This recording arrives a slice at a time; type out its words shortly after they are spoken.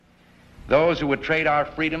Those who would trade our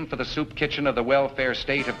freedom for the soup kitchen of the welfare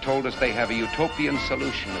state have told us they have a utopian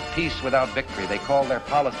solution of peace without victory. They call their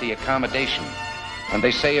policy accommodation. And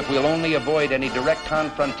they say if we'll only avoid any direct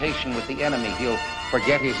confrontation with the enemy, he'll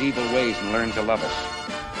forget his evil ways and learn to love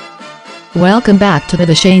us. Welcome back to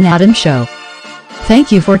the Shane Adams Show.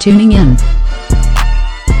 Thank you for tuning in.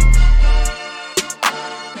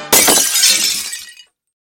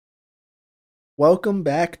 Welcome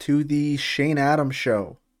back to the Shane Adams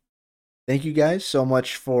Show. Thank you guys so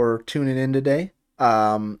much for tuning in today.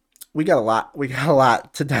 We got a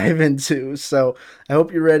lot to dive into, so I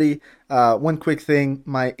hope you're ready. One quick thing,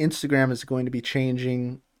 my Instagram is going to be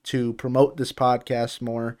changing to promote this podcast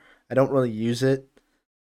more. I don't really use it.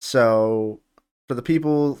 So for the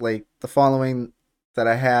people, like the following that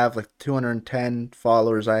I have, like 210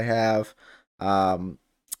 followers I have,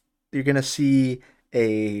 you're going to see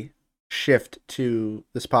a shift to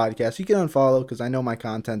this podcast. You can unfollow because I know my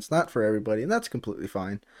content's not for everybody, and that's completely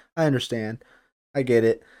fine. I understand. I get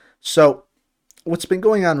it. So what's been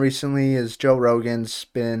going on recently is Joe Rogan's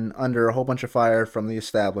been under a whole bunch of fire from the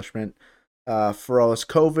establishment for all his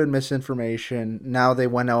COVID misinformation. Now they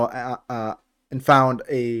went out and found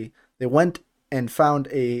a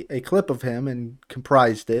clip of him and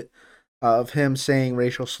comprised it of him saying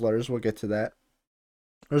racial slurs. We'll get to that.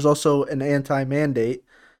 There's also an anti-vaccine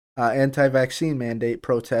mandate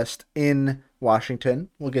protest in Washington.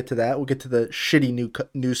 We'll get to that. We'll get to the shitty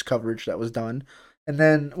news coverage that was done. And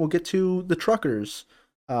then we'll get to the truckers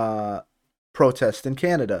protest in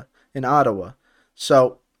Canada, in Ottawa.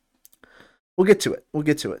 So we'll get to it.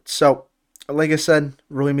 So like I said, it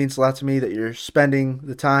really means a lot to me that you're spending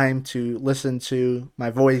the time to listen to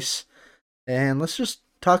my voice. And let's just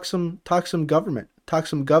talk some government, talk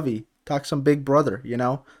some govy, talk some big brother, you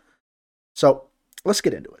know? So let's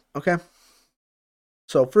get into it, okay?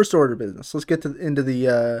 So first order of business. Let's get into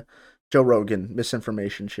the Joe Rogan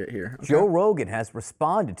misinformation shit here. Okay? Joe Rogan has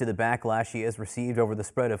responded to the backlash he has received over the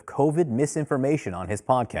spread of COVID misinformation on his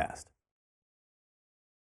podcast.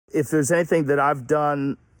 If there's anything that I've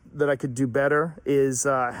done that I could do better is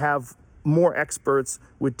have more experts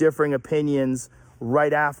with differing opinions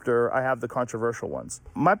right after I have the controversial ones.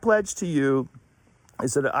 My pledge to you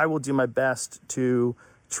is that I will do my best to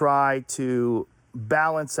try to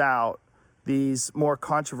balance out these more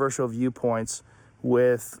controversial viewpoints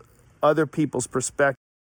with other people's perspective.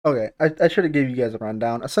 Okay, I should have gave you guys a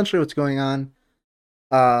rundown. Essentially what's going on,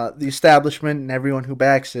 the establishment and everyone who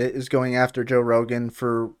backs it is going after Joe Rogan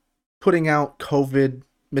for putting out COVID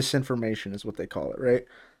misinformation is what they call it, right?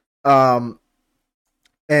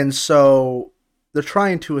 And so they're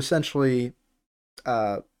trying to essentially,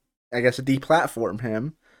 deplatform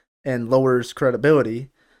him and lower his credibility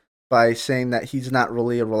by saying that he's not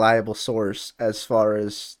really a reliable source as far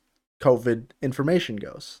as COVID information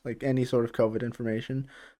goes, like any sort of COVID information,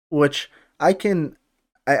 which I can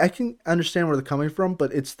understand where they're coming from,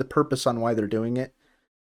 but it's the purpose on why they're doing it,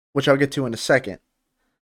 which I'll get to in a second.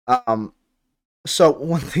 So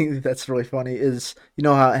one thing that's really funny is, you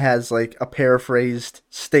know how it has like a paraphrased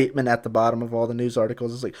statement at the bottom of all the news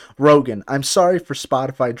articles? It's like, Rogan, I'm sorry for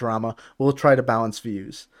Spotify drama. We'll try to balance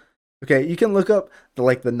views. Okay, you can look up the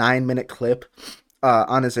 9-minute clip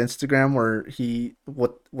on his Instagram where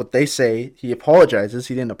what they say, he apologizes.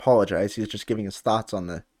 He didn't apologize. He was just giving his thoughts on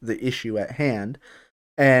the issue at hand.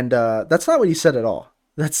 And that's not what he said at all.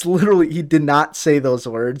 That's literally, he did not say those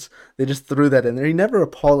words. They just threw that in there. He never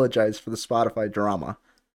apologized for the Spotify drama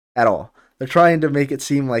at all. They're trying to make it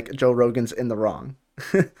seem like Joe Rogan's in the wrong.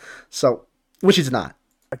 So, which he's not.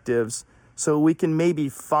 So we can maybe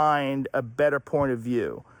find a better point of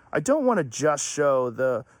view. I don't want to just show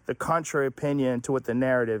the contrary opinion to what the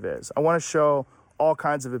narrative is. I want to show all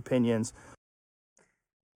kinds of opinions.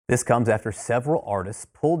 This comes after several artists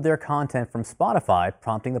pulled their content from Spotify,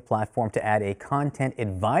 prompting the platform to add a content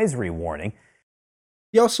advisory warning.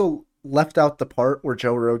 He also left out the part where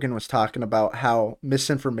Joe Rogan was talking about how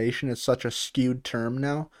misinformation is such a skewed term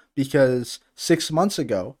now, because 6 months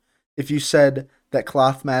ago, if you said that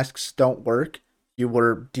cloth masks don't work, you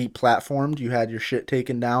were deplatformed, you had your shit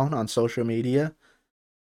taken down on social media.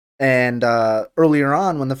 And earlier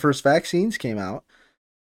on, when the first vaccines came out,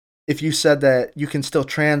 if you said that you can still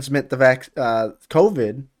transmit the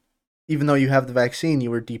COVID, even though you have the vaccine,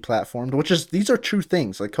 you were deplatformed, these are true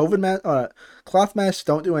things. Like cloth masks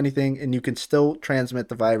don't do anything, and you can still transmit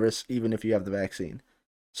the virus even if you have the vaccine.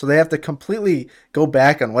 So they have to completely go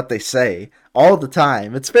back on what they say all the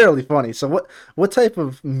time. It's fairly funny. So what type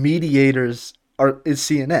of mediators is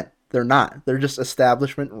CNN? They're not. They're just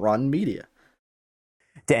establishment-run media.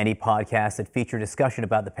 To any podcast that feature discussion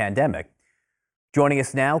about the pandemic, Joining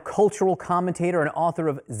us now, cultural commentator and author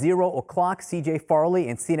of 0 O'Clock, CJ Farley,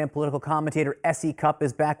 and CNN political commentator S.E. Cupp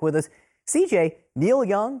is back with us. CJ, Neil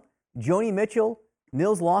Young, Joni Mitchell,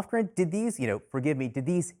 Nils Lofgren, did these, forgive me, did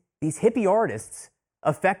these hippie artists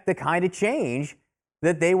affect the kind of change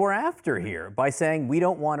that they were after here by saying we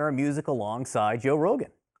don't want our music alongside Joe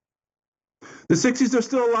Rogan? The 60s are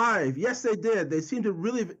still alive. Yes, they did. They seem to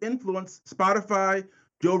really have influenced Spotify,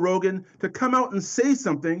 Joe Rogan, to come out and say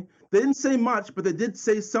something. They didn't say much, but they did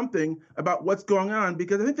say something about what's going on,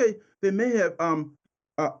 because I think they may have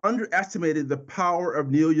underestimated the power of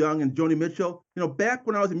Neil Young and Joni Mitchell. Back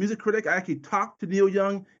when I was a music critic, I actually talked to Neil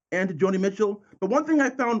Young and to Joni Mitchell. But one thing I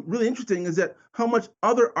found really interesting is that how much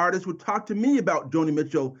other artists would talk to me about Joni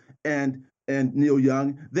Mitchell and Neil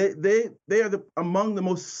Young. They are among the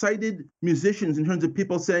most cited musicians in terms of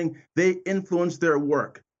people saying they influenced their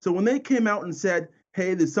work. So when they came out and said,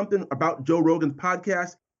 hey, there's something about Joe Rogan's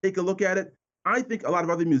podcast, take a look at it, I think a lot of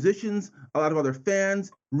other musicians, a lot of other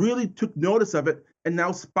fans really took notice of it, and now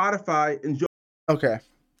Spotify and Joe. Okay.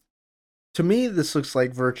 To me, this looks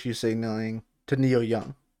like virtue signaling to Neil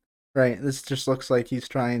Young, right? This just looks like he's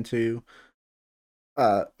trying to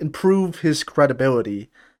improve his credibility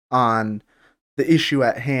on the issue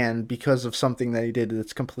at hand because of something that he did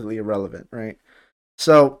that's completely irrelevant, right?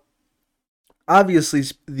 So, obviously,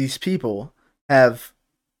 these people have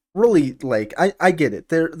really, I get it.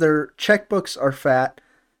 Their checkbooks are fat.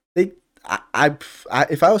 If I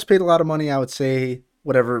was paid a lot of money, I would say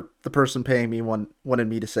whatever the person paying me wanted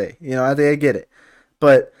me to say. I get it.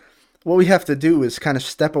 But what we have to do is kind of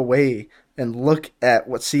step away and look at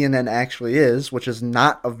what CNN actually is, which is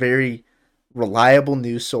not a very reliable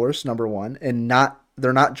news source, number one, and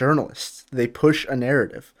they're not journalists. They push a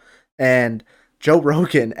narrative. And Joe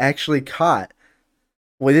Rogan actually he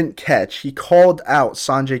called out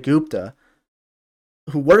Sanjay Gupta,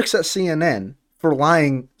 who works at CNN, for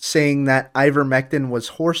lying, saying that ivermectin was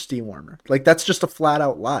horse dewormer. That's just a flat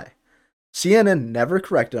out lie. CNN never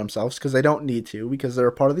corrected themselves because they don't need to, because they're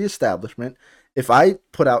a part of the establishment. If I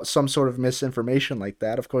put out some sort of misinformation like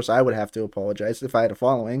that, of course I would have to apologize if I had a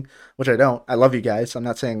following, which I don't. I love you guys. I'm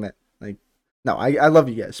not saying that, no, I love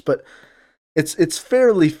you guys, but it's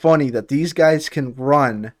fairly funny that these guys can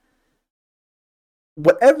run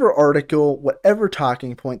whatever article, whatever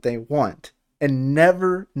talking point they want, and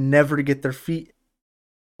never to get their feet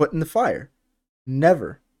put in the fire.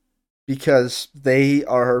 Never. Because they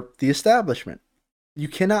are the establishment. You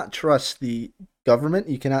cannot trust the government.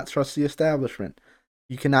 You cannot trust the establishment.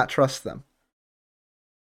 You cannot trust them.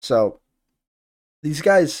 So, these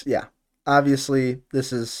guys, yeah, obviously,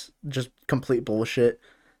 this is just complete bullshit.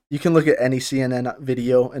 You can look at any CNN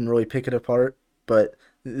video and really pick it apart, but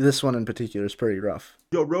this one in particular is pretty rough.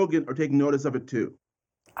 Joe Rogan are taking notice of it too.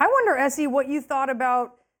 I wonder, Essie, what you thought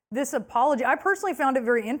about this apology. I personally found it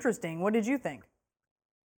very interesting. What did you think?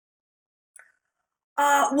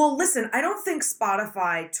 Well, listen, I don't think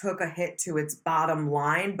Spotify took a hit to its bottom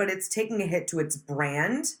line, but it's taking a hit to its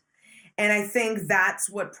brand. And I think that's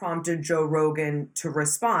what prompted Joe Rogan to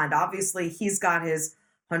respond. Obviously, he's got his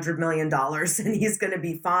 $100 million and he's going to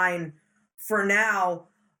be fine for now.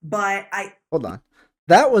 But Hold on.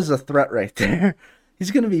 That was a threat right there.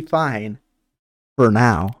 He's going to be fine for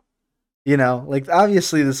now.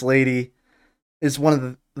 Obviously this lady is one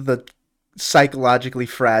of the psychologically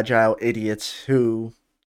fragile idiots who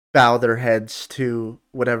bow their heads to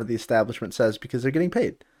whatever the establishment says because they're getting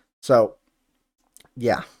paid. So,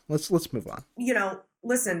 yeah, let's move on.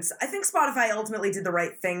 Listen, I think Spotify ultimately did the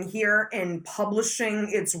right thing here in publishing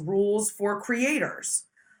its rules for creators.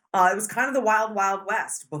 It was kind of the wild, wild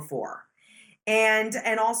west before. And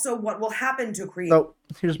also what will happen to creators. So,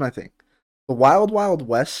 here's my thing. The wild, wild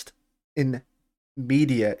west in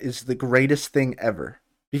media is the greatest thing ever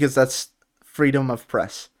because that's freedom of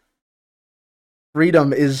press.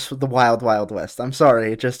 Freedom is the wild, wild west. I'm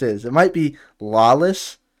sorry, it just is. It might be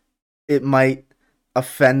lawless. It might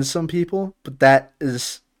offend some people, but that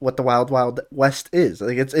is what the wild, wild west is.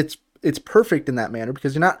 It's perfect in that manner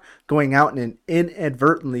because you're not going out and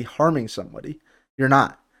inadvertently harming somebody. You're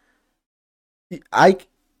not.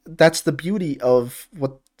 That's the beauty of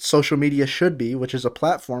what social media should be, which is a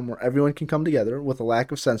platform where everyone can come together with a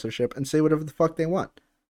lack of censorship and say whatever the fuck they want.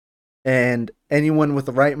 And anyone with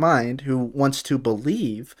the right mind who wants to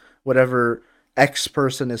believe whatever X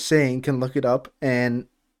person is saying can look it up and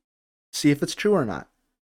see if it's true or not.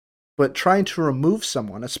 But trying to remove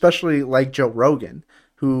someone, especially like Joe Rogan,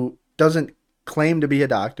 who doesn't claim to be a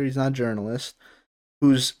doctor, he's not a journalist,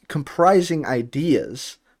 who's comprising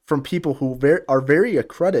ideas from people who are very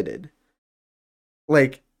accredited.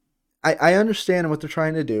 I understand what they're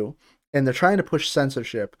trying to do, and they're trying to push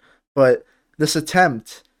censorship, but this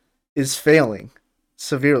attempt is failing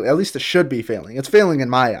severely. At least it should be failing. It's failing in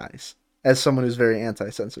my eyes as someone who's very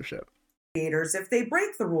anti-censorship. If they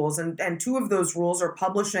break the rules, and two of those rules are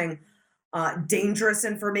publishing dangerous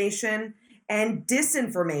information and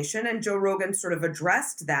disinformation, and Joe Rogan sort of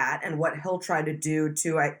addressed that and what he'll try to do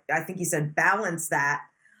to, I think he said, balance that.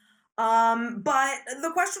 But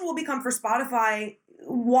the question will become for Spotify,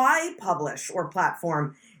 why publish or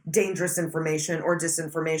platform dangerous information or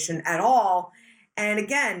disinformation at all? And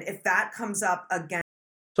again, if that comes up again.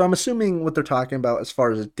 So I'm assuming what they're talking about as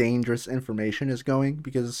far as dangerous information is going,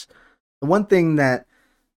 because the one thing that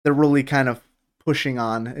they're really kind of pushing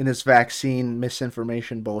on in this vaccine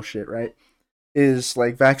misinformation bullshit, right, is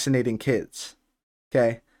like vaccinating kids.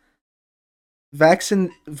 Okay.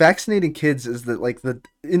 Vaccinating kids is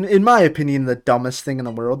in my opinion, the dumbest thing in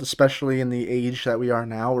the world, especially in the age that we are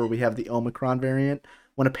now, where we have the Omicron variant.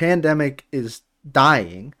 When a pandemic is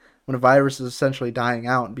dying, when a virus is essentially dying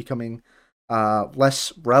out and becoming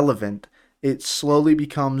less relevant, it slowly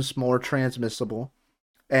becomes more transmissible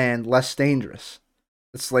and less dangerous.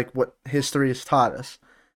 It's like what history has taught us.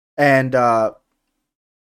 And but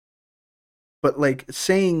like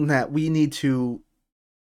saying that we need to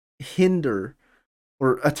hinder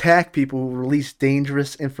or attack people who release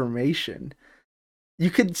dangerous information, you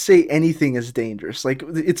could say anything is dangerous. Like,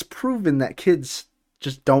 it's proven that kids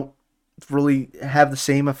just don't really have the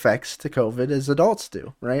same effects to COVID as adults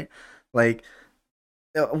do, right? Like,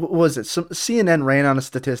 what was it? Some CNN ran on a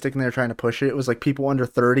statistic and they were trying to push it. It was like people under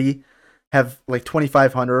 30 have, like,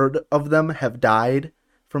 2,500 of them have died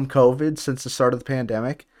from COVID since the start of the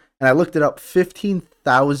pandemic. And I looked it up,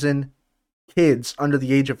 15,000 kids under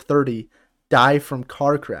the age of 30 die from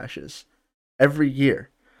car crashes every year.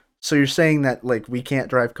 So you're saying that, like, we can't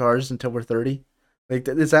drive cars until we're 30? Like,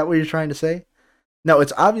 is that what you're trying to say? No,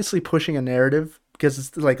 it's obviously pushing a narrative, because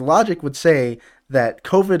it's like logic would say that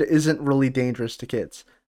COVID isn't really dangerous to kids.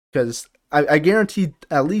 Because I guarantee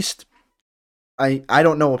at least, I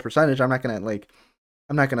don't know a percentage. I'm not gonna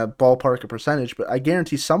ballpark a percentage, but I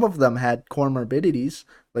guarantee some of them had comorbidities,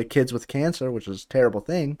 like kids with cancer, which is a terrible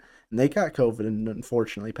thing, and they got COVID and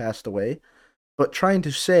unfortunately passed away. But trying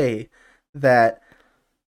to say that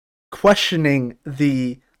questioning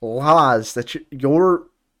the laws that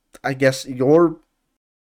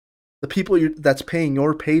the people that's paying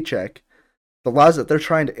your paycheck, the laws that they're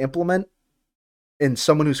trying to implement, and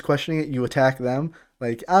someone who's questioning it, you attack them.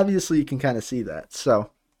 Like, obviously you can kind of see that. So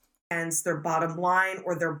their bottom line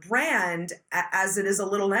or their brand, as it is a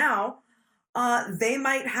little now, they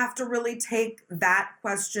might have to really take that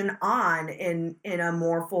question on in a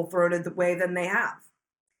more full-throated way than they have.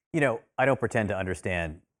 I don't pretend to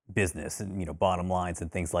understand business and, bottom lines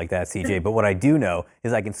and things like that, CJ, but what I do know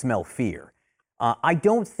is I can smell fear. I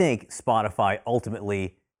don't think Spotify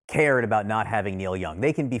ultimately cared about not having Neil Young.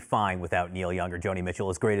 They can be fine without Neil Young or Joni Mitchell,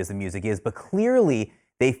 as great as the music is, but clearly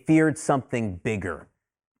they feared something bigger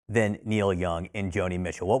than Neil Young and Joni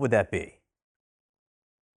Mitchell. What would that be?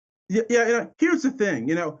 Yeah. Here's the thing.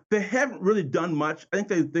 They haven't really done much. I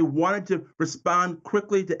think they wanted to respond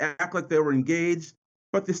quickly to act like they were engaged.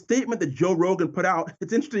 But the statement that Joe Rogan put out,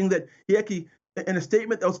 it's interesting that he actually, in a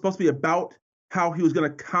statement that was supposed to be about how he was going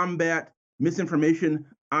to combat misinformation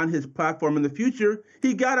on his platform in the future,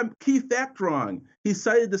 he got a key fact wrong. He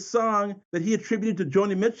cited the song that he attributed to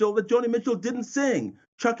Joni Mitchell that Joni Mitchell didn't sing,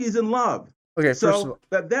 Chucky's in Love. Okay, so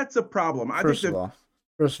that's a problem. First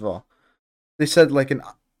of all, they said like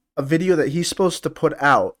a video that he's supposed to put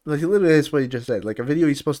out. Like, literally, that's what he just said. Like, a video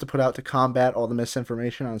he's supposed to put out to combat all the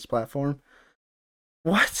misinformation on his platform.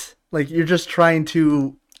 What? Like, you're just trying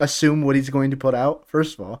to assume what he's going to put out,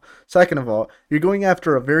 first of all. Second of all, you're going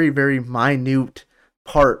after a very, very minute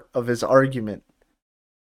part of his argument,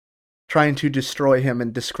 trying to destroy him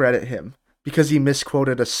and discredit him because he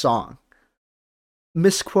misquoted a song. So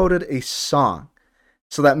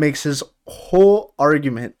that makes his whole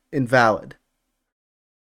argument invalid.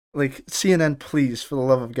 Like, CNN, please, for the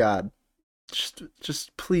love of God,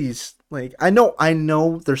 just please. Like, I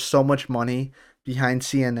know there's so much money behind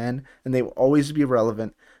CNN and they will always be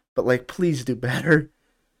relevant, but like, please do better.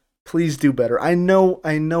 Please do better. I know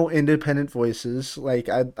independent voices, like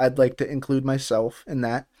I'd like to include myself in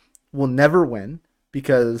that, will never win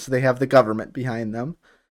because they have the government behind them.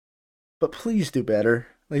 But please do better.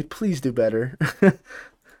 Like, please do better.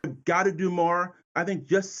 Got to do more. I think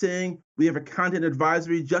just saying we have a content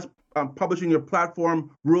advisory, just publishing your platform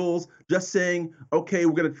rules, just saying, okay,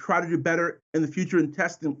 we're going to try to do better in the future and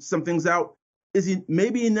test some things out, is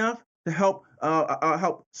maybe enough to help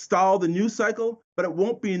stall the news cycle, but it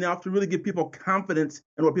won't be enough to really give people confidence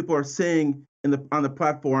in what people are saying on the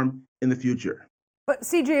platform in the future. But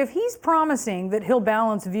CJ, if he's promising that he'll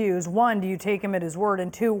balance views, one, do you take him at his word?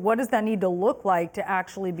 And two, what does that need to look like to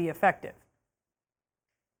actually be effective?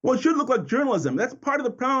 Well, it should look like journalism. That's part of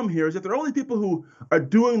the problem here, is that there are all these people who are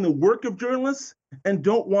doing the work of journalists and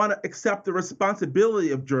don't want to accept the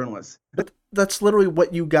responsibility of journalists. But that's literally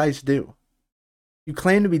what you guys do. You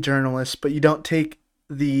claim to be journalists, but you don't take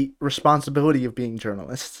the responsibility of being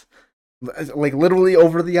journalists. Like literally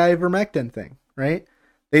over the ivermectin thing, right?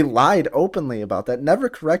 They lied openly about that, never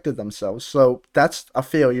corrected themselves. So that's a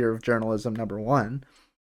failure of journalism, number one.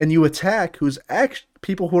 And you attack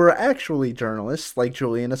people who are actually journalists, like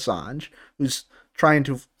Julian Assange, who's trying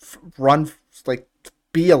to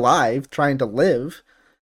be alive, trying to live,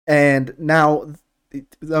 and now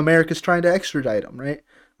America's trying to extradite him, right?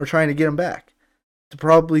 Or trying to get him back to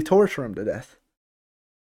probably torture him to death.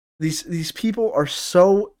 These people are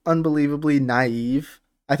so unbelievably naive.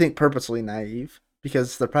 I think purposely naive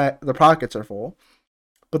because their pockets are full.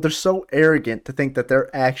 But they're so arrogant to think that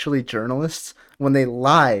they're actually journalists when they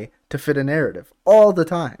lie to fit a narrative all the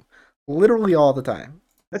time, literally all the time.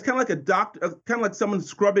 That's kind of like a doctor, kind of like someone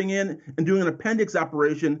scrubbing in and doing an appendix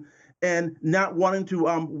operation and not wanting to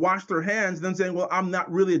wash their hands, and then saying, "Well, I'm not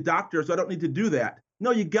really a doctor, so I don't need to do that."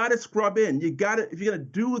 No, you got to scrub in. You got to, if you're going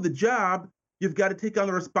to do the job, you've got to take on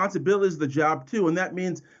the responsibilities of the job too, and that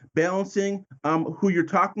means balancing who you're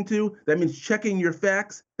talking to. That means checking your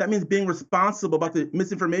facts. That means being responsible about the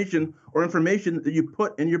misinformation or information that you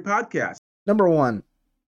put in your podcast. Number one,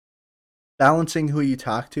 balancing who you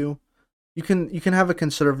talk to. You can have a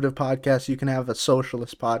conservative podcast. You can have a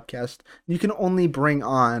socialist podcast. You can only bring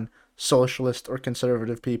on socialist or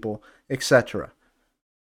conservative people, etc.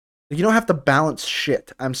 You don't have to balance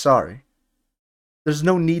shit. I'm sorry. There's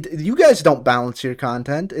no need. You guys don't balance your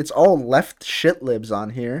content. It's all left shit libs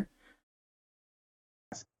on here.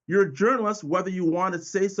 You're a journalist, whether you want to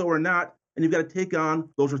say so or not, and you've got to take on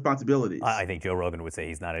those responsibilities. I think Joe Rogan would say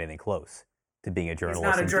he's not anything close to being a journalist.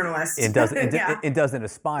 He's not a journalist. It doesn't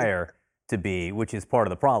aspire to be, which is part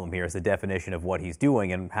of the problem here, is the definition of what he's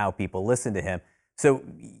doing and how people listen to him. So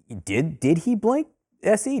did he blink,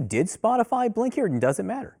 SE? Did Spotify blink here? And does it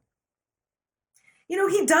matter? You know,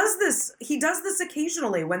 he does this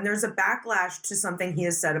occasionally when there's a backlash to something he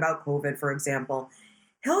has said about COVID, for example.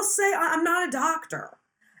 He'll say, "I'm not a doctor."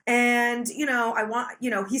 And,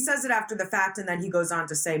 he says it after the fact, and then he goes on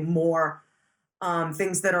to say more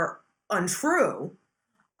things that are untrue.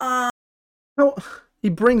 No, he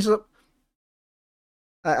brings up,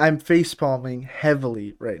 I'm facepalming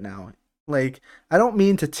heavily right now. Like, I don't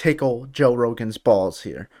mean to tickle Joe Rogan's balls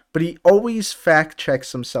here, but he always fact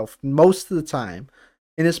checks himself most of the time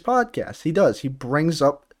in his podcast. He does. He brings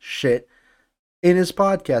up shit in his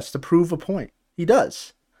podcast to prove a point. He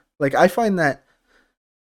does. Like, I find that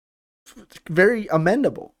very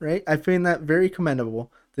amendable, right? I find that very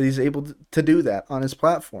commendable that he's able to do that on his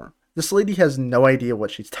platform. This lady has no idea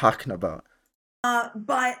what she's talking about.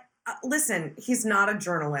 Listen, he's not a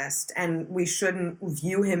journalist, and we shouldn't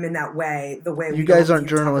view him in that way. The way you guys aren't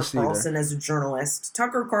journalists Tucker Carlson as a journalist.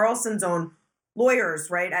 Tucker Carlson's own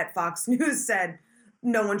lawyers, right, at Fox News said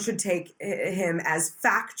no one should take him as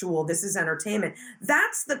factual. This is entertainment.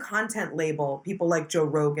 That's the content label people like Joe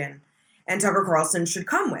Rogan and Tucker Carlson should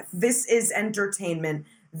come with. This is entertainment.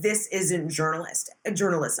 This isn't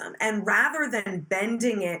journalism. And rather than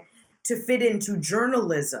bending it to fit into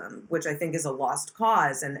journalism, which I think is a lost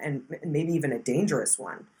cause and maybe even a dangerous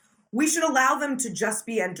one, we should allow them to just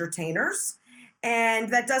be entertainers. And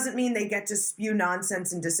that doesn't mean they get to spew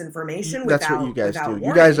nonsense and disinformation. That's what you guys do.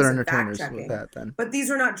 You guys are entertainers with that then. But these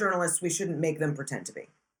are not journalists. We shouldn't make them pretend to be.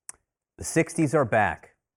 The 60s are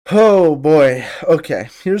back. Oh boy. Okay,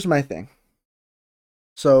 here's my thing.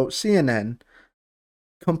 So CNN,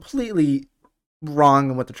 completely wrong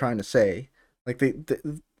in what they're trying to say. Like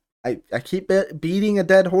I keep beating a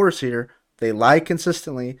dead horse here. They lie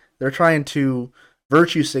consistently. They're trying to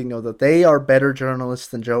virtue signal that they are better journalists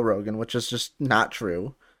than Joe Rogan, which is just not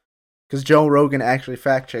true. Because Joe Rogan actually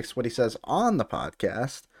fact checks what he says on the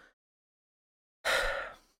podcast.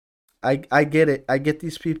 I get it. I get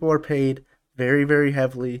these people are paid very, very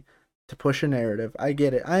heavily to push a narrative. I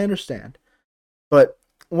get it. I understand. But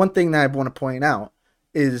one thing that I want to point out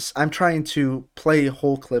is I'm trying to play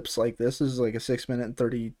whole clips like this. This is like a 6-minute and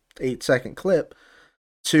 38-second clip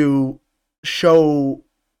to show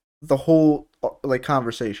the whole like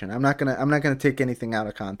conversation. I'm not gonna take anything out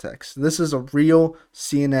of context. This is a real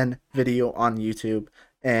CNN video on YouTube,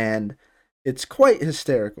 and it's quite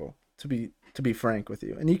hysterical to be frank with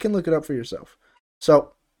you. And you can look it up for yourself.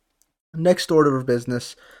 So, next order of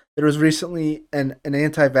business, there was recently an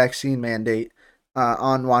anti-vaccine mandate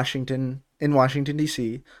in Washington,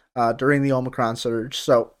 D.C. during the Omicron surge.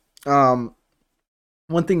 So, one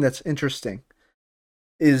thing that's interesting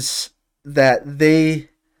is that they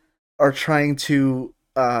are trying to,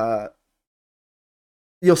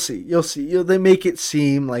 you'll see, they make it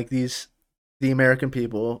seem like the American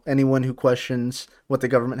people, anyone who questions what the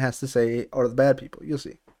government has to say, are the bad people. You'll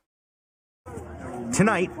see.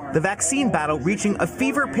 Tonight, the vaccine battle reaching a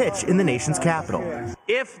fever pitch in the nation's capital.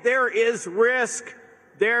 If there is risk,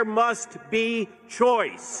 there must be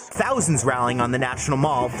choice. Thousands rallying on the National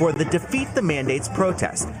Mall for the Defeat the Mandates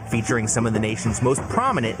protest, featuring some of the nation's most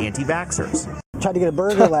prominent anti-vaxxers. Tried to get a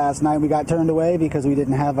burger last night. We got turned away because we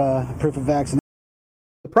didn't have a proof of vaccination.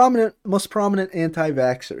 The most prominent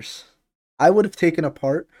anti-vaxxers. I would have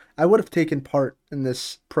taken part in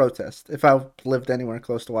this protest if I lived anywhere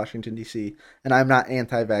close to Washington, D.C., and I'm not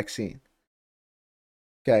anti-vaccine.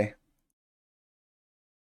 Okay.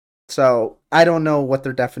 So, I don't know what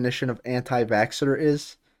their definition of anti-vaxxer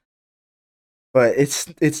is, but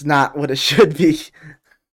it's not what it should be.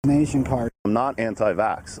 Nation card. I'm not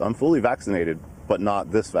anti-vax. I'm fully vaccinated, but not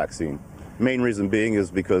this vaccine. Main reason being is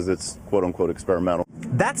because it's quote-unquote experimental.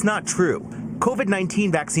 That's not true.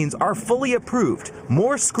 COVID-19 vaccines are fully approved,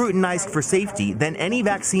 more scrutinized for safety than any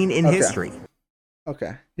vaccine in history.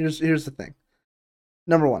 Okay, here's the thing.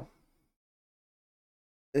 Number one,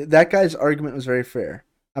 that guy's argument was very fair.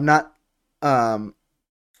 I'm not, I'm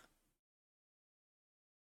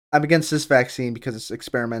against this vaccine because it's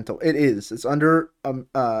experimental. It is. It's under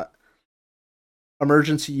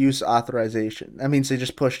emergency use authorization. That means they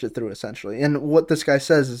just pushed it through, essentially. And what this guy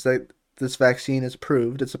says is that this vaccine is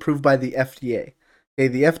approved. It's approved by the FDA. Okay,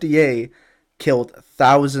 the FDA killed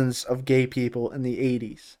thousands of gay people in the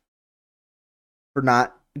 80s for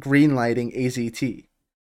not greenlighting AZT.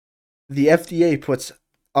 The FDA puts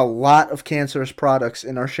a lot of cancerous products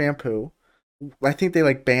in our shampoo. I think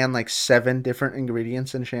they ban 7 different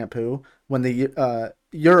ingredients in shampoo when the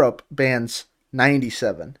Europe bans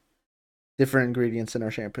 97 different ingredients in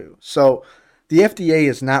our shampoo. So the FDA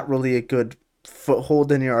is not really a good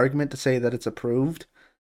foothold in your argument to say that it's approved.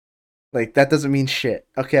 That doesn't mean shit,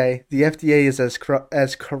 okay? The FDA is as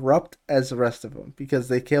corrupt as the rest of them because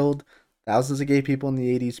they killed thousands of gay people in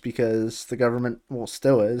the 80s because the government, well,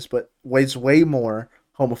 still is, but was way more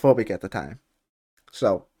homophobic at the time.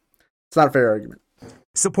 So, it's not a fair argument.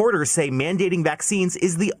 Supporters say mandating vaccines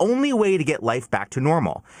is the only way to get life back to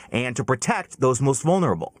normal and to protect those most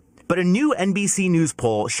vulnerable. But a new NBC News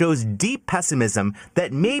poll shows deep pessimism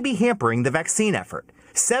that may be hampering the vaccine effort.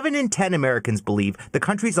 7 in 10 Americans believe the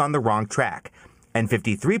country's on the wrong track, and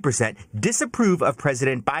 53% disapprove of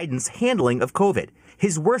President Biden's handling of COVID,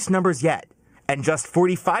 his worst numbers yet. And just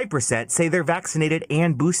 45% say they're vaccinated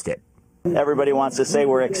and boosted. Everybody wants to say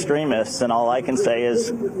we're extremists, and all I can say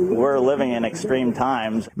is we're living in extreme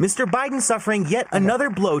times. Mr. Biden suffering yet another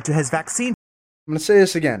blow to his vaccine. I'm going to say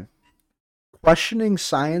this again. Questioning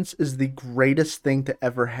science is the greatest thing to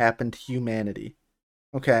ever happen to humanity.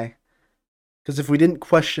 Okay? Because if we didn't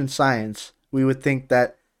question science, we would think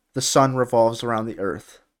that the sun revolves around the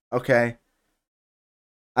earth. Okay?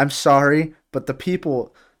 I'm sorry, but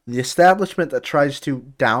the establishment that tries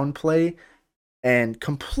to downplay and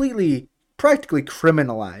practically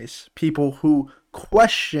criminalize people who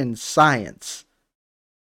question science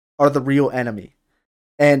are the real enemy.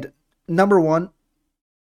 And number one,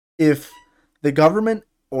 if the government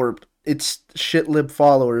or its shit-lib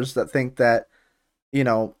followers that think that,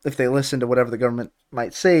 if they listen to whatever the government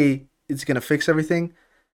might say, it's going to fix everything.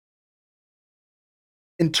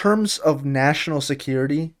 In terms of national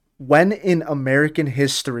security, when in American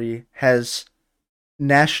history has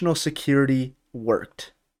national security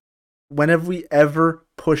worked? When have we ever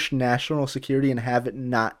pushed national security and have it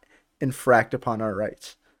not infringe upon our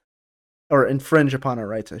rights? Or infringe upon our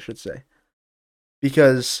rights, I should say.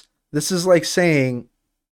 Because this is like saying,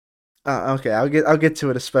 okay, I'll get to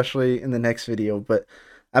it, especially in the next video. But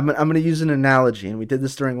I'm going to use an analogy, and we did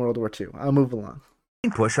this during World War II. I'll move along.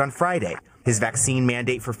 Push on Friday. His vaccine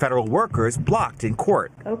mandate for federal workers blocked in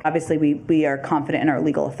court. Obviously, we are confident in our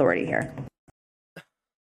legal authority here.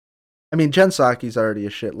 I mean, Jen Psaki's already a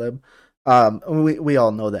shit lib. We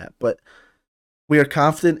all know that, but we are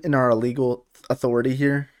confident in our legal authority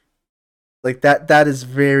here. That is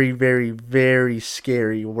very, very, very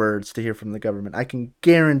scary words to hear from the government. I can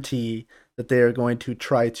guarantee that they are going to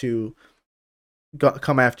try to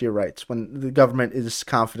come after your rights when the government is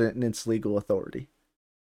confident in its legal authority.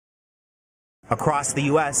 Across the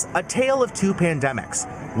U.S., a tale of 2 pandemics,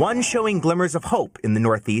 one showing glimmers of hope in the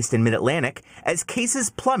Northeast and Mid-Atlantic as cases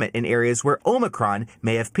plummet in areas where Omicron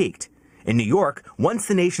may have peaked. In New York, once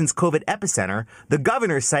the nation's COVID epicenter, the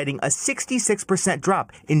governor citing a 66%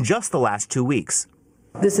 drop in just the last 2 weeks.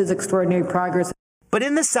 This is extraordinary progress. But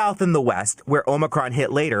in the South and the West, where Omicron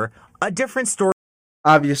hit later, a different story.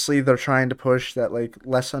 Obviously, they're trying to push that like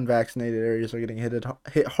less unvaccinated areas are getting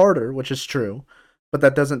hit harder, which is true, but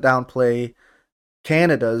that doesn't downplay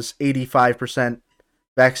Canada's 85%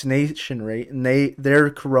 vaccination rate, and their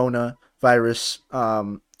coronavirus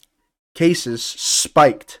cases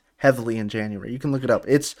spiked heavily in January. You can look it up.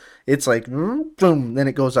 It's like boom, then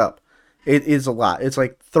it goes up. It is a lot. It's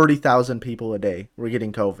like 30,000 people a day were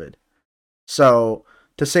getting COVID. So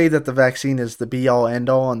to say that the vaccine is the be-all,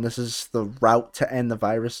 end-all, and this is the route to end the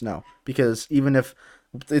virus, no. Because even if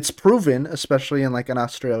it's proven, especially in like in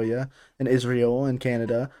Australia and Israel and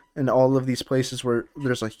Canada and all of these places where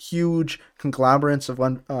there's a huge conglomerates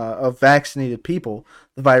of vaccinated people,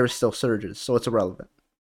 the virus still surges, so it's irrelevant.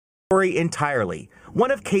 Entirely.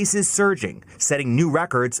 One of cases surging, setting new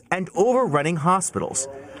records, and overrunning hospitals.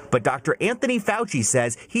 But Dr. Anthony Fauci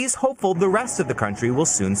says he's hopeful the rest of the country will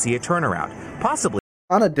soon see a turnaround, possibly.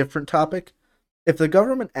 On a different topic, if the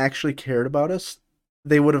government actually cared about us,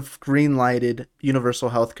 they would have green-lighted universal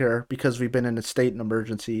health care because we've been in a state of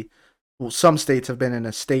emergency. Well, some states have been in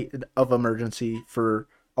a state of emergency for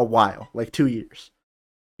a while, like 2 years.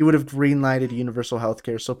 You would have green-lighted universal health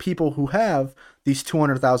care so people who have these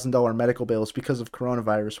 $200,000 medical bills because of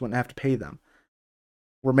coronavirus wouldn't have to pay them.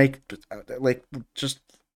 We're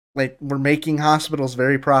making hospitals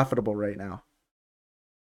very profitable right now.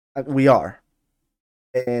 We are.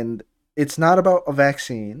 And it's not about a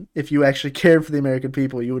vaccine. If you actually cared for the American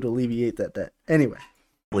people, you would alleviate that debt. Anyway.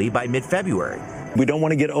 By mid-February. We don't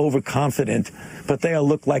want to get overconfident, but they all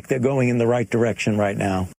look like they're going in the right direction right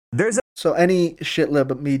now. So any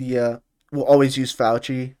shitlib media will always use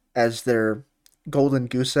Fauci as their golden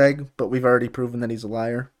goose egg, but we've already proven that he's a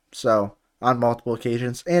liar. So on multiple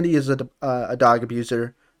occasions. And he is a dog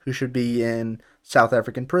abuser who should be in South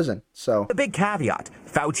African prison. So a big caveat,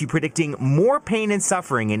 Fauci predicting more pain and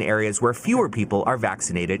suffering in areas where fewer people are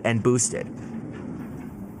vaccinated and boosted.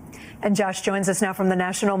 And Josh joins us now from the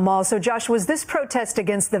National Mall. So Josh, was this protest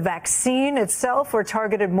against the vaccine itself or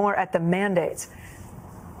targeted more at the mandates?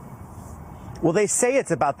 Well, they say it's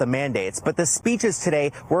about the mandates, but the speeches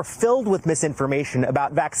today were filled with misinformation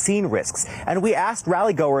about vaccine risks. And we asked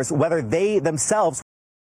rallygoers whether they themselves.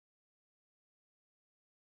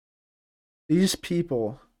 These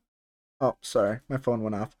people, oh, sorry, my phone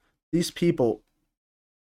went off. These people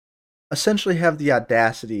essentially have the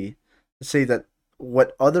audacity to say that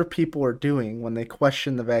what other people are doing when they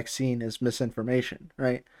question the vaccine is misinformation,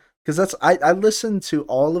 right? Because I listened to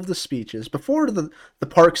all of the speeches before the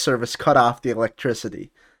Park Service cut off the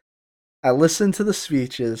electricity. I listened to the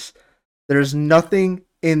speeches. There's nothing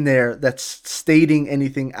in there that's stating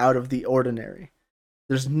anything out of the ordinary.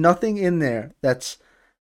 There's nothing in there that's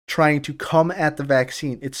trying to come at the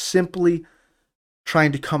vaccine. It's simply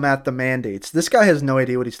trying to come at the mandates. This guy has no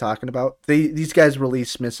idea what he's talking about. These guys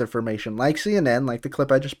release misinformation, like CNN, like the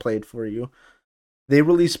clip I just played for you. They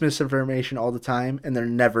release misinformation all the time, and they're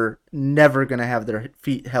never going to have their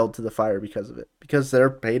feet held to the fire because of it. Because they're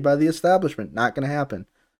paid by the establishment. Not going to happen.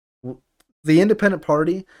 The independent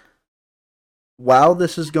party, while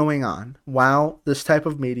this is going on, while this type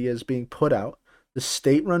of media is being put out, the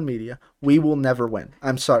state-run media, we will never win.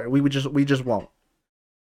 I'm sorry, we just won't.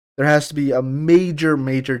 There has to be a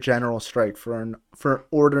major general strike in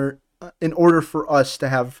order for us to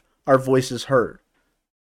have our voices heard.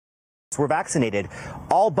 Were vaccinated.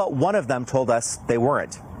 All but one of them told us they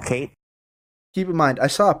weren't. Kate? Keep in mind, I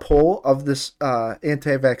saw a poll of this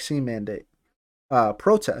anti-vaccine mandate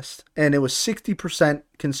protest, and it was 60%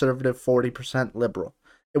 conservative, 40% liberal.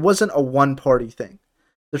 It wasn't a one-party thing.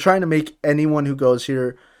 They're trying to make anyone who goes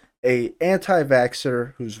here a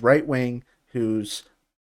anti-vaxxer who's right-wing, who's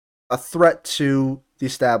a threat to the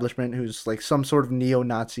establishment, who's like some sort of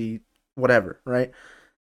neo-Nazi, whatever, right?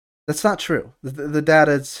 That's not true. The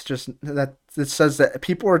data is just that it says that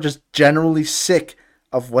people are just generally sick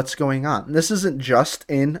of what's going on. And this isn't just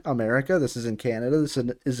in America. This is in Canada. This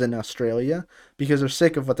is in Australia because they're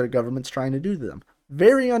sick of what their government's trying to do to them.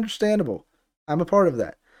 Very understandable. I'm a part of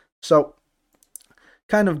that. So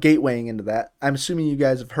kind of gatewaying into that, I'm assuming you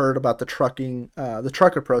guys have heard about the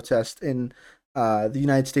trucker protest in the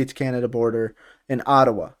United States-Canada border in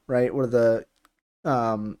Ottawa, right? Where the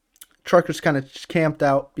truckers kind of camped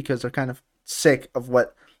out because they're kind of sick of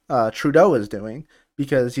what Trudeau is doing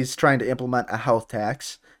because he's trying to implement a health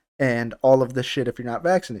tax and all of this shit if you're not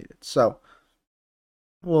vaccinated. So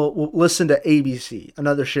we'll listen to ABC,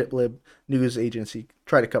 another shitlib news agency,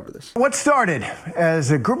 try to cover this. What started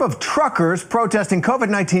as a group of truckers protesting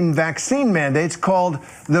COVID-19 vaccine mandates called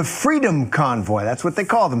the Freedom Convoy. That's what they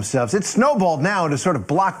call themselves. It's snowballed now into sort of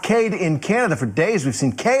blockade in Canada for days. We've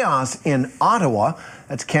seen chaos in Ottawa.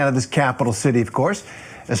 That's Canada's capital city, of course,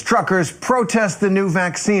 as truckers protest the new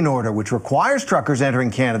vaccine order, which requires truckers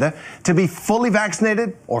entering Canada to be fully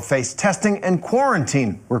vaccinated or face testing and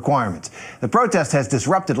quarantine requirements. The protest has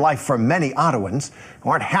disrupted life for many Ottawans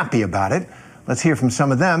who aren't happy about it. Let's hear from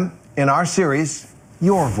some of them in our series,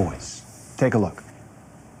 Your Voice. Take a look.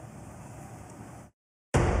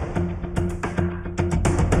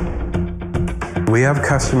 We have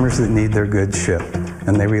customers that need their goods shipped,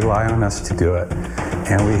 and they rely on us to do it.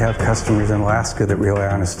 And we have customers in Alaska that rely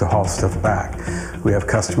on us to haul stuff back. We have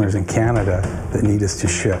customers in Canada that need us to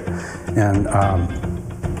ship. And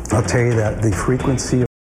I'll tell you that the frequency of...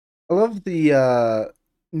 I love the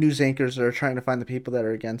news anchors that are trying to find the people that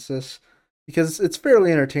are against this, because it's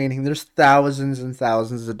fairly entertaining. There's thousands and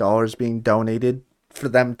thousands of dollars being donated for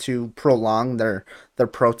them to prolong their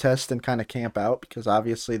protest and kind of camp out, because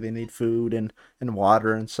obviously they need food and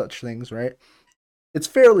water and such things, right? It's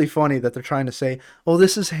fairly funny that they're trying to say, oh,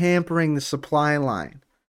 this is hampering the supply line.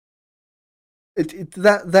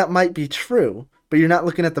 That might be true, but you're not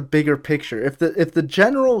looking at the bigger picture. If the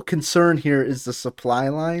general concern here is the supply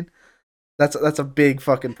line, that's a big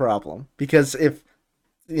fucking problem. Because if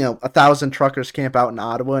 1,000 truckers camp out in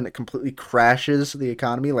Ottawa and it completely crashes the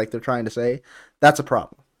economy, like they're trying to say, that's a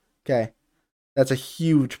problem. Okay, that's a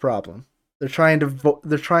huge problem. They're trying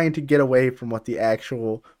to get away from what the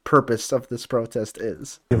actual purpose of this protest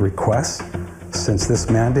is. The requests since this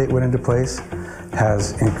mandate went into place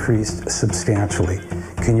has increased substantially.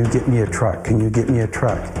 Can you get me a truck? Can you get me a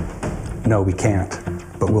truck? No, we can't,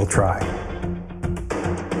 but we'll try.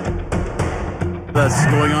 That's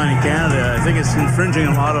going on in Canada. I think it's infringing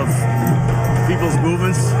a lot of people's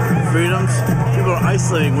movements, freedoms. People are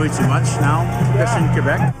isolating way too much now, especially in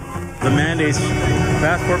Quebec. The mandates,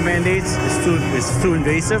 passport mandates, is too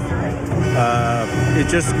invasive. It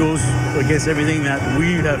just goes against everything that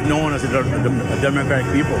we have known as a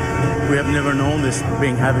democratic people. We have never known this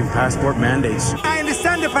having passport mandates. I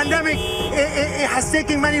understand the pandemic, it has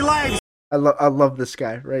taken many lives. I love this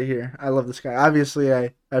guy right here. I love this guy. Obviously,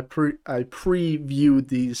 I previewed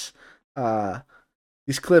these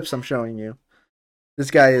clips I'm showing you. This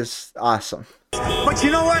guy is awesome. But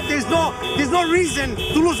you know what? There's no reason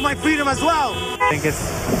to lose my freedom as well. I think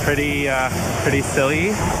it's pretty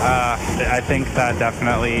silly. I think that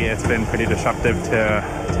definitely it's been pretty disruptive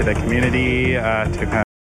to the community.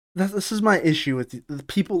 This is my issue with the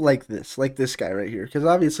people like this guy right here, because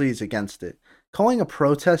obviously he's against it. Calling a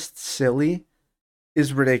protest silly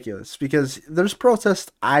is ridiculous, because there's protests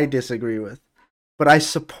I disagree with, but I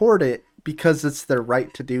support it because it's their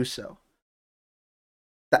right to do so.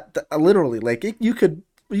 That literally, like, you could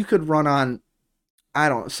run on, I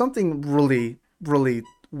don't know, something really, really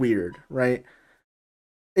weird, right?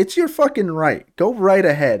 It's your fucking right. Go right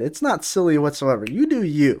ahead. It's not silly whatsoever. You do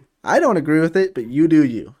you. I don't agree with it, but you do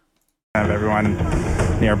you. Have everyone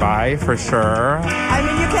nearby for sure. I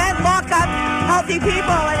mean, you can't lock up healthy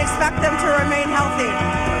people and expect them to remain healthy.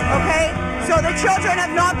 Okay? So the children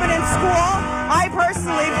have not been in school. I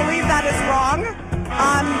personally believe that is wrong.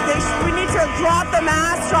 We need to drop the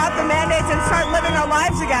masks, drop the mandates, and start living our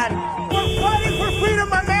lives again. We're fighting for freedom,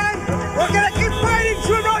 my man. We're gonna keep fighting,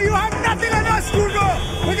 Trudeau. You have nothing on us, Trudeau.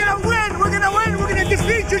 We're gonna win. We're gonna win. We're gonna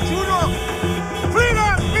defeat you, Trudeau.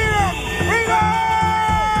 Freedom, freedom, freedom!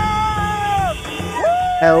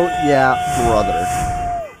 Hell yeah, brother.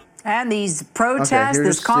 And these protests,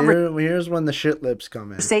 this conversation. Here's when the shit lips come in.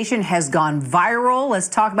 Conversation has gone viral. Let's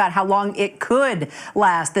talk about how long it could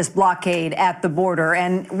last, this blockade at the border,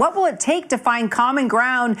 and what will it take to find common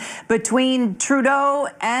ground between Trudeau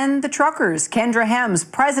and the truckers. Kendra Hems,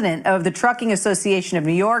 president of the Trucking Association of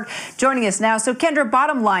New York, joining us now. So, Kendra,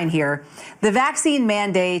 bottom line here, the vaccine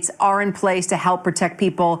mandates are in place to help protect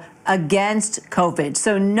people against COVID.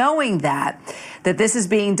 So knowing that this is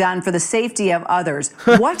being done for the safety of others,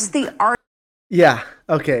 what's the argument? Yeah,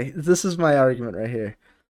 okay, this is my argument right here.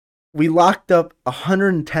 We locked up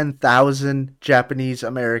 110,000 Japanese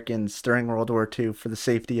Americans during World War II for the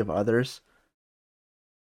safety of others.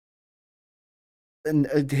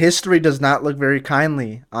 And history does not look very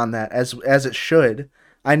kindly on that, as it should.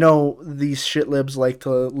 I know these shitlibs like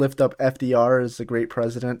to lift up FDR as the great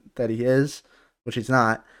president that he is, which he's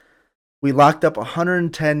not. We locked up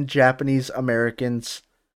 110 Japanese Americans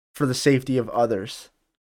for the safety of others.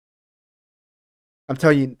 I'm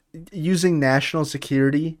telling you, using national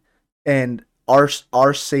security and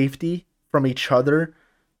our safety from each other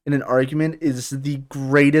in an argument is the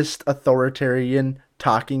greatest authoritarian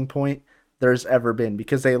talking point there's ever been,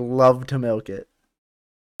 because they love to milk it.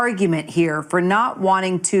 Argument here for not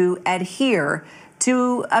wanting to adhere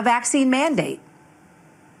to a vaccine mandate.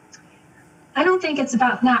 I don't think it's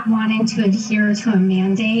about not wanting to adhere to a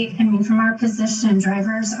mandate. I mean, from our position,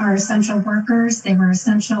 drivers are essential workers. They were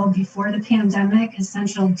essential before the pandemic,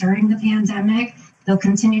 essential during the pandemic. They'll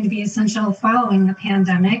continue to be essential following the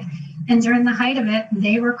pandemic. And during the height of it,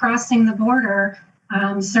 they were crossing the border,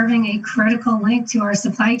 serving a critical link to our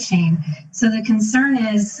supply chain. So the concern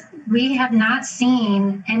is we have not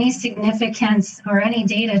seen any significance or any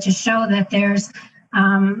data to show that there's,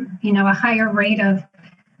 a higher rate of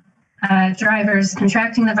drivers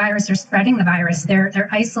contracting the virus or spreading the virus. They're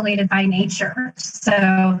isolated by nature.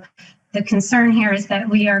 So the concern here is that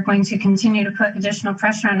we are going to continue to put additional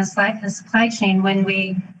pressure on the supply chain when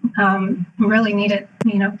we really need it,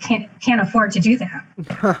 can't afford to do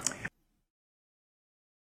that.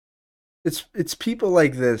 It's people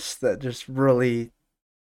like this that just really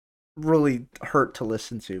hurt to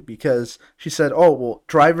listen to, because she said, oh, well,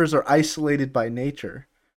 drivers are isolated by nature,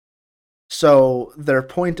 so their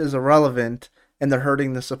point is irrelevant and they're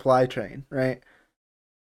hurting the supply chain, right?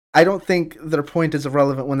 I don't think their point is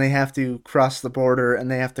irrelevant when they have to cross the border and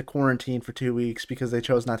they have to quarantine for 2 weeks because they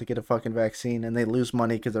chose not to get a fucking vaccine, and they lose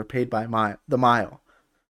money because they're paid by the mile,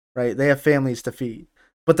 right? They have families to feed,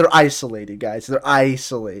 but they're isolated, guys. They're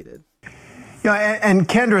isolated. Yeah, and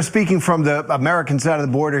Kendra, speaking from the American side of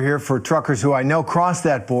the border here for truckers who I know cross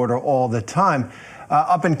that border all the time,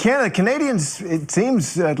 up in Canada, Canadians, it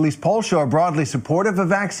seems, at least polls show, are broadly supportive of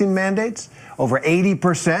vaccine mandates. Over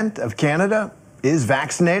 80% of Canada is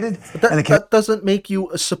vaccinated. But that doesn't make you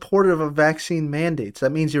supportive of vaccine mandates.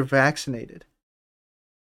 That means you're vaccinated.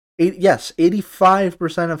 Yes,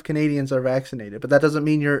 85% of Canadians are vaccinated, but that doesn't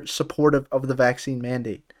mean you're supportive of the vaccine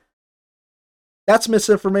mandate. That's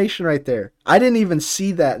misinformation right there. I didn't even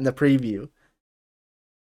see that in the preview.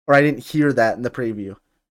 Or I didn't hear that in the preview.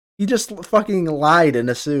 You just fucking lied and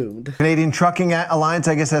assumed. Canadian Trucking Alliance,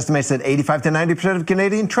 I guess, estimates that 85 to 90% of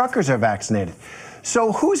Canadian truckers are vaccinated.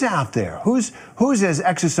 So who's out there? Who's as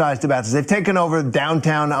exercised about this? They've taken over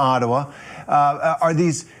downtown Ottawa. Are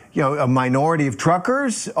these a minority of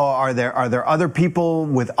truckers, or are there other people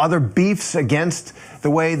with other beefs against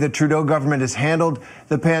the way the Trudeau government has handled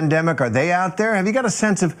the pandemic? Are they out there? Have you got a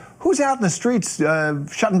sense of who's out in the streets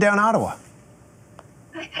shutting down Ottawa?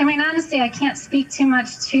 I mean, honestly, I can't speak too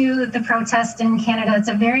much to the protest in Canada. It's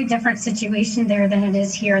a very different situation there than it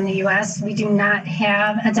is here in the U.S. We do not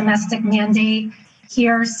have a domestic mandate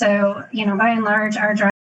here. So, by and large, our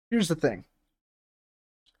drivers. Here's the thing.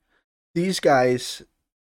 These guys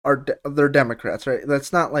they're Democrats, right?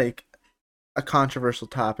 That's not like a controversial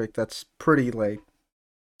topic. That's pretty like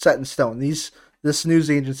set in stone. This news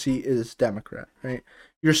agency is Democrat, right?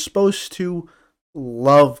 You're supposed to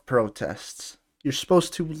love protests. You're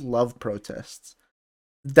supposed to love protests.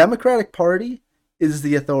 The Democratic Party is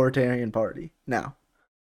the authoritarian party now.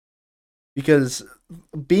 Because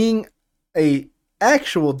being a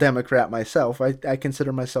actual Democrat myself, I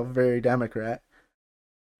consider myself very Democrat,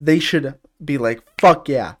 they should be like, fuck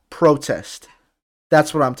yeah, protest.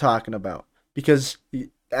 That's what I'm talking about. Because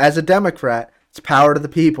as a Democrat, it's power to the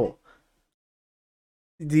people.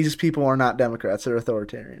 These people are not Democrats, they're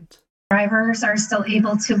authoritarians. Drivers are still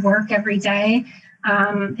able to work every day.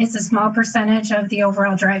 It's a small percentage of the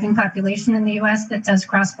overall driving population in the U.S. that does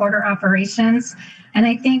cross-border operations. And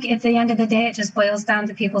I think at the end of the day, it just boils down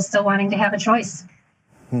to people still wanting to have a choice.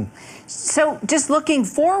 So just looking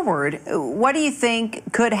forward, what do you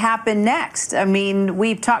think could happen next? I mean,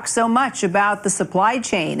 we've talked so much about the supply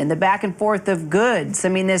chain and the back and forth of goods. I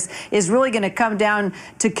mean, this is really going to come down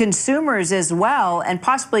to consumers as well, and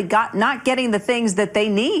possibly not getting the things that they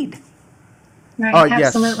need. Right,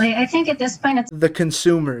 absolutely. Yes. I think at this point it's the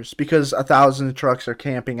consumers, because 1,000 trucks are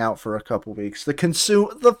camping out for a couple weeks.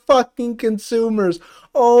 The fucking consumers.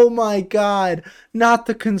 Oh my God, not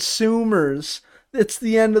the consumers. It's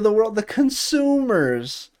the end of the world. The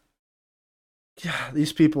consumers. Yeah,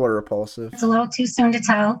 these people are repulsive. It's a little too soon to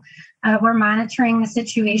tell. We're monitoring the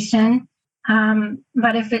situation.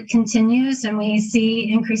 But if it continues and we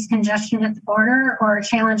see increased congestion at the border or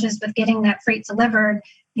challenges with getting that freight delivered,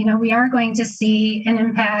 we are going to see an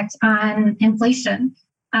impact on inflation.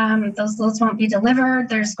 Those loads won't be delivered.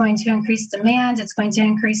 There's going to increase demand. It's going to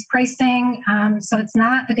increase pricing. So it's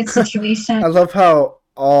not a good situation. I love how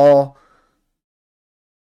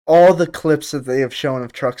all the clips that they have shown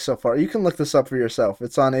of trucks so far. You can look this up for yourself.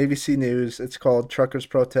 It's on ABC News. It's called Truckers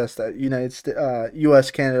Protest at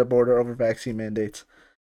U.S.-Canada border over vaccine mandates.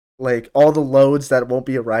 Like, all the loads that won't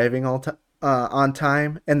be arriving on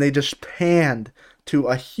time, and they just panned to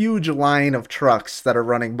a huge line of trucks that are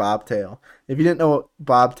running bobtail. If you didn't know what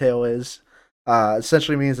bobtail is,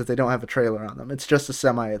 essentially means that they don't have a trailer on them. It's just a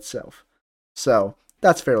semi itself. So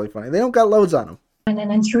that's fairly funny. They don't got loads on them. And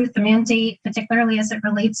in truth, the mandate, particularly as it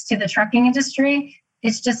relates to the trucking industry,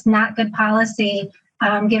 it's just not good policy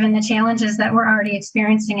given the challenges that we're already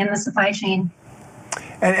experiencing in the supply chain.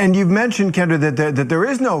 And you've mentioned, Kendra, that there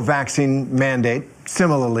is no vaccine mandate,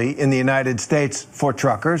 similarly, in the United States for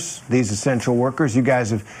truckers, these essential workers. You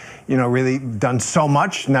guys have, really done so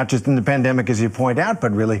much, not just in the pandemic, as you point out,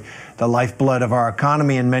 but really the lifeblood of our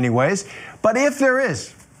economy in many ways. But if there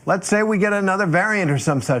is, let's say we get another variant or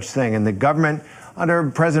some such thing, and the government, under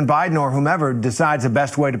President Biden or whomever, decides the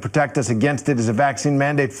best way to protect us against it is a vaccine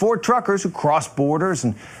mandate for truckers who cross borders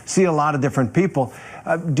and see a lot of different people.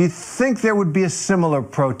 Do you think there would be a similar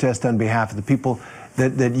protest on behalf of the people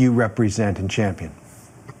that you represent and champion?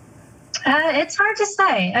 It's hard to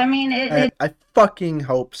say. I mean, I fucking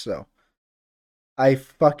hope so. I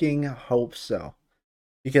fucking hope so.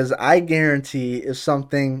 Because I guarantee if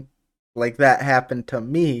something like that happened to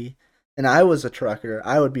me and I was a trucker,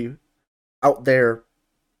 I would be out there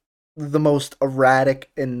the most erratic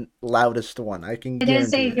and loudest one. I can guarantee it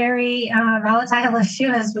is a very volatile issue,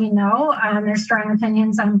 as we know. There's strong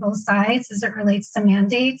opinions on both sides as it relates to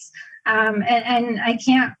mandates. And I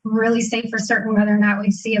can't really say for certain whether or not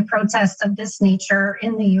we'd see a protest of this nature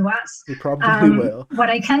in the U.S. We probably will. What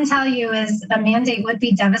I can tell you is a mandate would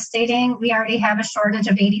be devastating. We already have a shortage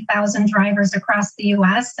of 80,000 drivers across the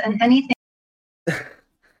U.S. and anything.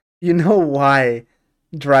 You know why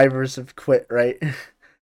drivers have quit, right?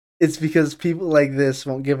 It's because people like this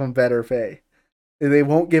won't give them better pay. They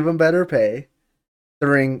won't give them better pay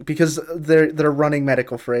because they're running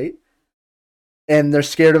medical freight, and they're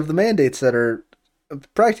scared of the mandates that are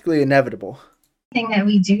practically inevitable. That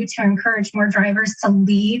we do to encourage more drivers to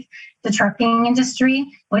leave the trucking industry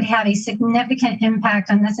would have a significant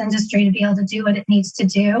impact on this industry to be able to do what it needs to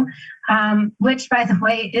do, which, by the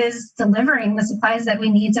way, is delivering the supplies that we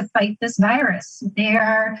need to fight this virus. They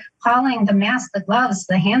are hauling the masks, the gloves,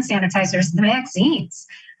 the hand sanitizers, the vaccines.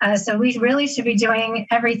 So we really should be doing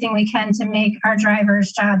everything we can to make our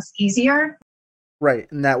drivers' jobs easier.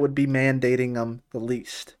 Right, and that would be mandating them the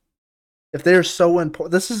least. If they're so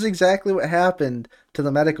important, this is exactly what happened to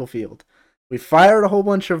the medical field. We fired a whole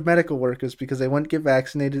bunch of medical workers because they wouldn't get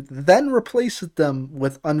vaccinated, then replaced them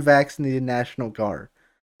with unvaccinated National Guard.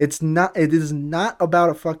 It is not about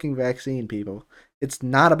a fucking vaccine, people. It's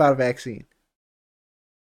not about a vaccine.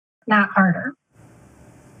 Not harder.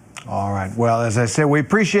 All right. Well, as I said, we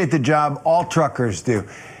appreciate the job all truckers do.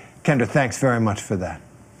 Kendra, thanks very much for that.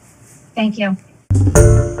 Thank you.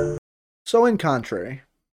 So in contrary,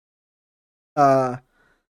 I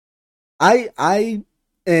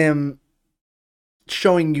am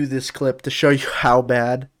showing you this clip to show you how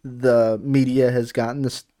bad the media has gotten,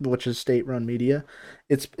 this, which is state-run media.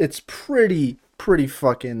 It's pretty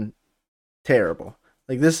fucking terrible.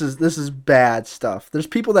 Like this is bad stuff. There's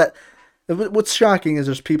people that, what's shocking is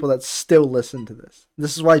there's people that still listen to this.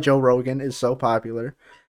 This is why Joe Rogan is so popular,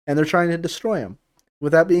 and they're trying to destroy him.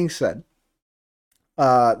 With that being said,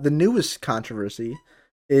 the newest controversy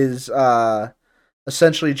is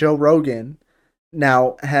essentially Joe Rogan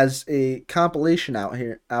now has a compilation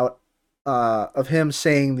out of him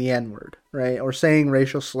saying the N-word, right? Or saying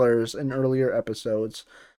racial slurs in earlier episodes.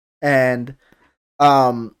 And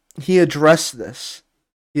he addressed this.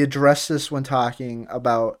 He addressed this when talking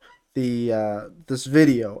about the this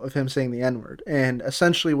video of him saying the N-word. And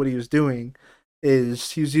essentially what he was doing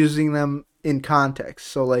is he was using them in context.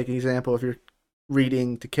 So like example, if you're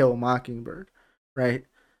reading To Kill a Mockingbird, right?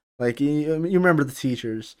 Like you remember the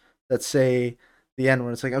teachers that say the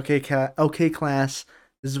N-word. It's like, okay, class,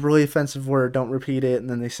 this is a really offensive word. Don't repeat it, and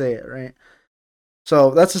then they say it, right?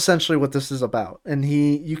 So that's essentially what this is about. And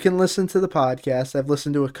you can listen to the podcast. I've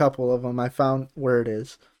listened to a couple of them. I found where it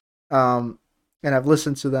is, and I've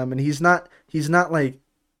listened to them. And he's not like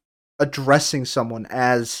addressing someone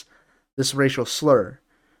as this racial slur,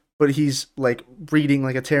 but he's like reading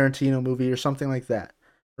like a Tarantino movie or something like that,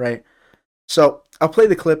 right? So I'll play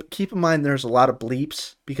the clip. Keep in mind there's a lot of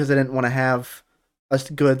bleeps because I didn't want to have a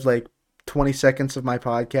good like 20 seconds of my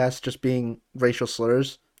podcast just being racial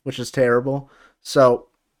slurs, which is terrible. So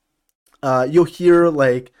you'll hear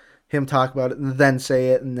like him talk about it and then say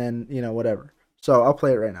it and then, whatever. So I'll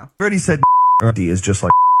play it right now. Already said is just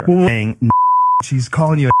like saying she's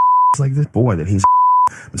calling you like this boy that he's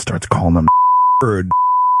and starts calling them word.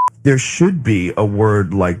 There should be a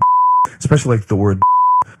word like, especially like the word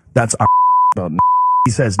that's about.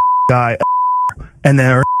 He says guy, and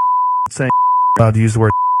they're saying allowed to use the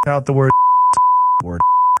word out the word or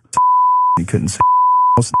he couldn't say.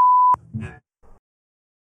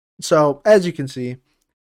 So as you can see,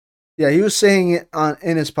 yeah, he was saying it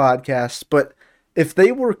in his podcast, but if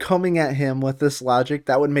they were coming at him with this logic,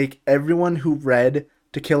 that would make everyone who read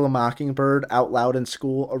To Kill a Mockingbird out loud in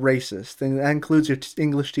school a racist. And that includes your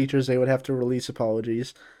English teachers. They would have to release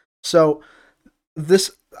apologies. So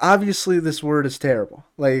obviously this word is terrible.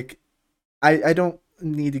 Like, I don't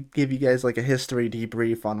need to give you guys like a history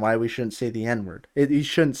debrief on why we shouldn't say the N-word. You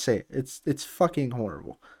shouldn't say it. It's fucking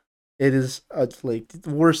horrible. It is like the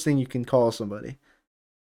worst thing you can call somebody.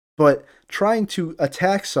 But trying to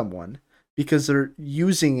attack someone because they're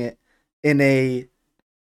using it in in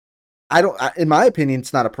my opinion,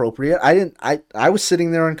 it's not appropriate. I was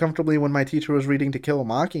sitting there uncomfortably when my teacher was reading To Kill a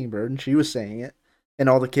Mockingbird and she was saying it and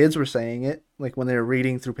all the kids were saying it, like when they were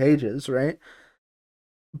reading through pages, right?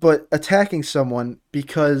 But attacking someone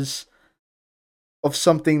because of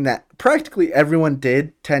something that practically everyone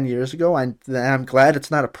did 10 years ago, I'm glad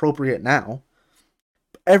it's not appropriate now.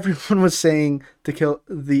 Everyone was saying to kill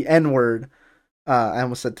the N-word. I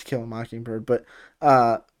almost said To Kill a Mockingbird, but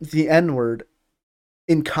the N-word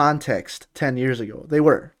in context 10 years ago. They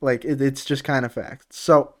were. Like, it's just kind of fact.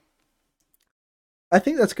 So, I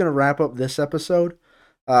think that's going to wrap up this episode.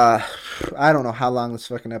 I don't know how long this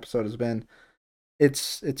fucking episode has been.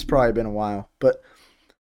 It's probably been a while. But,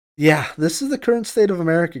 yeah, this is the current state of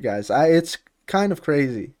America, guys. It's kind of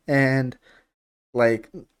crazy. And, like,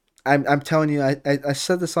 I'm telling you, I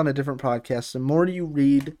said this on a different podcast. The more you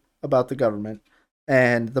read about the government,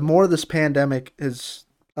 and the more this pandemic is,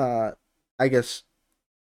 I guess,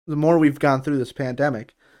 the more we've gone through this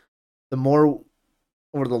pandemic, the more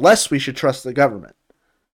or the less we should trust the government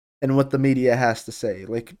and what the media has to say.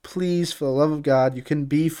 Like, please, for the love of God, you can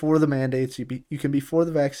be for the mandates, you can be for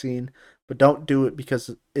the vaccine, but don't do it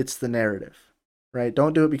because it's the narrative, right?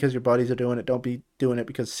 Don't do it because your buddies are doing it. Don't be doing it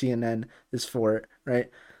because CNN is for it, right?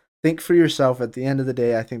 Think for yourself. At the end of the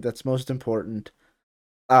day, I think that's most important.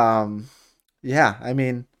 Yeah, I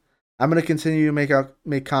mean, I'm going to continue to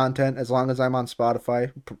make content as long as I'm on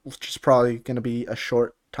Spotify, which is probably going to be a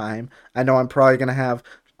short time. I know I'm probably going to have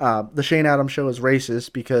the Shane Adams Show is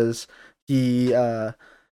racist because he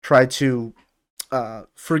tried to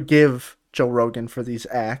forgive Joe Rogan for these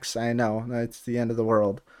acts. I know, it's the end of the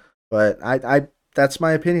world. But I that's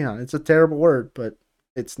my opinion on it. It's a terrible word, but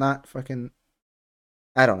it's not fucking...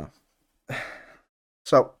 I don't know.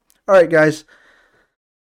 So, alright guys.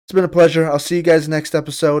 It's been a pleasure. I'll see you guys next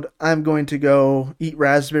episode. I'm going to go eat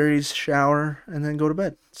raspberries, shower, and then go to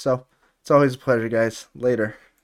bed. So, it's always a pleasure, guys. Later.